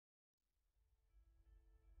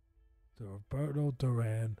the Roberto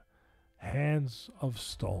Duran Hands of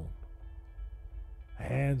Stone.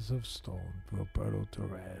 Hands of Stone, Roberto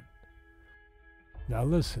Duran. Now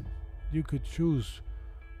listen, you could choose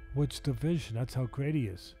which division. That's how great he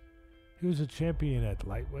is. He was a champion at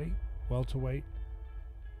lightweight, welterweight,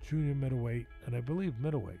 junior middleweight, and I believe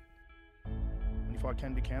middleweight. When he fought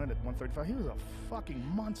Ken Buchanan at 135, he was a fucking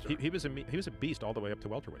monster. He was a beast all the way up to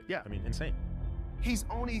welterweight. Yeah. I mean, insane. He's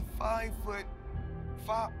only 5'6".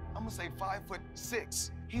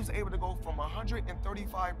 He was able to go from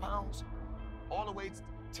 135 pounds all the way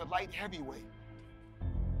to light heavyweight.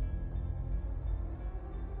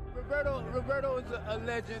 Roberto is a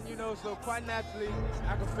legend, you know, so quite naturally,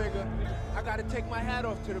 I can figure I got to take my hat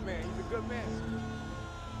off to the man. He's a good man.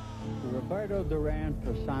 Roberto Duran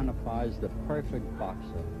personifies the perfect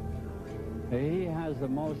boxer. He has the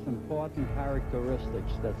most important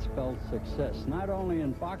characteristics that spell success, not only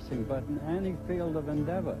in boxing, but in any field of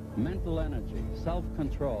endeavor. Mental energy,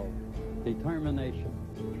 self-control, determination,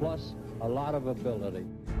 plus a lot of ability.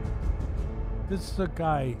 This is a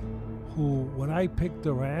guy who, when I pick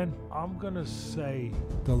Duran, I'm gonna say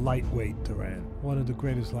the lightweight Duran, one of the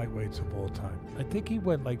greatest lightweights of all time. I think he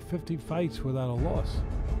went like 50 fights without a loss.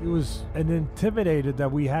 He was an intimidator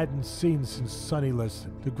that we hadn't seen since Sonny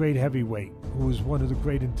Liston, the great heavyweight, who was one of the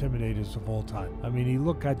great intimidators of all time. I mean, he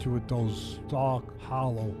looked at you with those dark,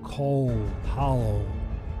 hollow, cold, hollow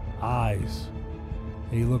eyes,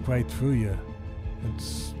 and he looked right through you, and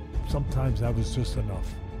sometimes that was just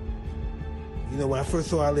enough. You know, when I first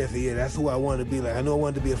saw Ali, I said, yeah, that's who I wanted to be. Like, I know I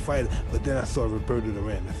wanted to be a fighter, but then I saw Roberto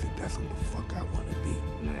Duran. I said, that's who the fuck I want to be.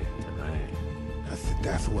 I said,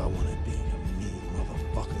 that's who I want to be. A mean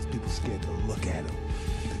motherfuckers. People scared to look at him.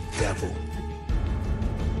 The devil.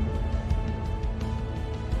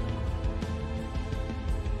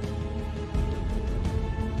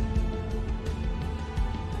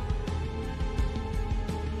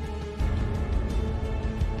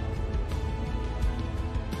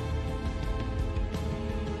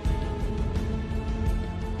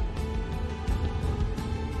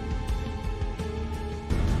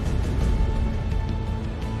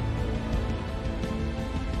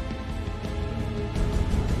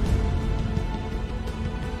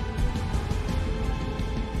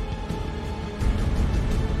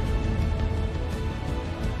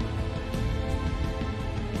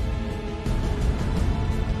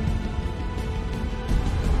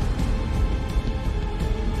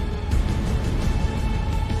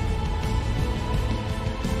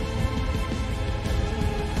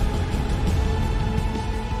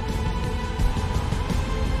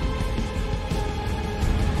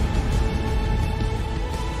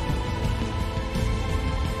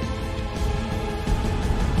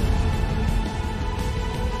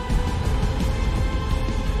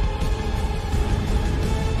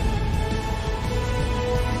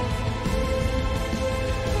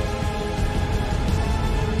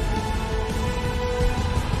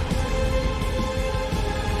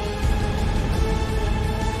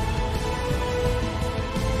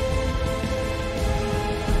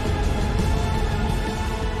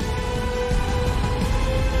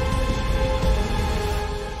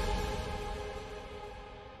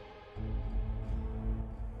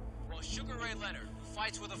 Sugar Ray Leonard, who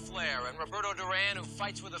fights with a flair, and Roberto Duran, who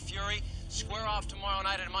fights with a fury, square off tomorrow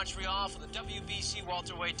night in Montreal for the WBC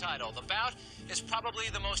welterweight title. The bout is probably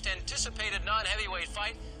the most anticipated non-heavyweight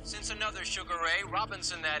fight since another Sugar Ray,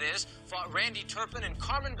 Robinson that is, fought Randy Turpin and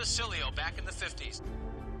Carmen Basilio back in the 50s.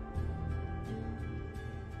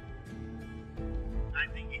 I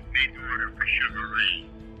think he's made to order for Sugar Ray.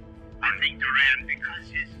 I think Duran, because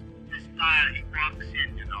his style, he walks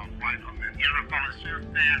in, you know, fight him. And the other fellas serve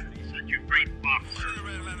fast, and he's such a great boxer. Sugar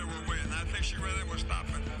Ray Leonard will win. I think Sugar Ray will stop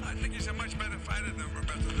it. I think he's a much better fighter than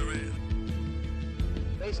Roberto Duran.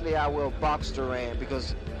 Basically, I will box Duran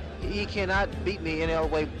because he cannot beat me any other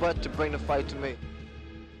way but to bring the fight to me.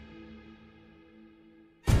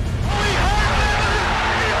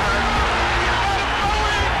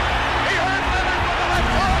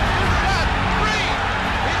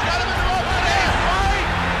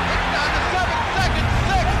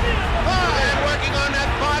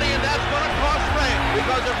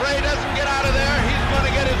 Because if Ray doesn't get out of there, he's going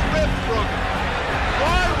to get his ribs broken.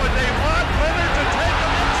 Why would they want Leonard to take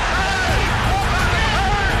him inside?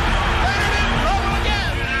 Leonard in trouble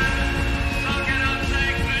again. I'll get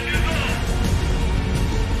outside when you go.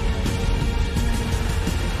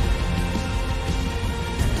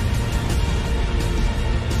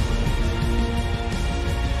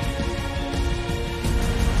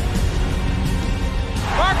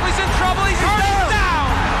 Barkley's in trouble. He's down.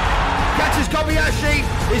 Catches Kobayashi.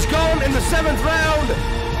 He's gone in the 7th round.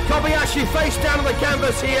 Kobayashi face down on the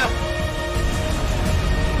canvas here.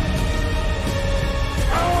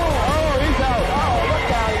 Oh, he's out. Oh,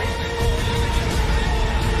 look out.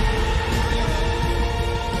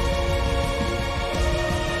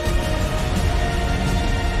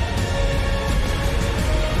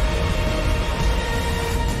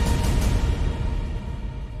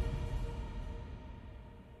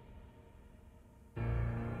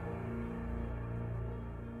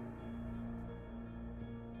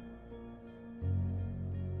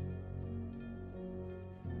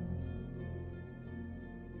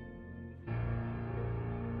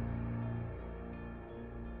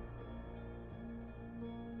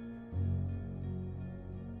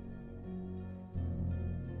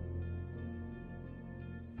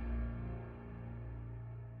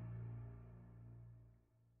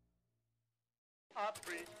 A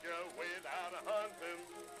preacher went out hunting,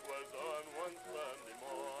 was on one Sunday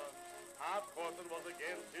morn. Of course it was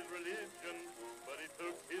against his religion, but he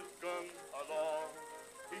took his gun along.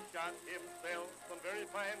 He shot himself some very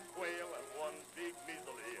fine quail and one big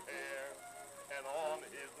measly hare. And on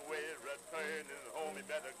his way returning home, he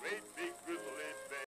met a great big grizzly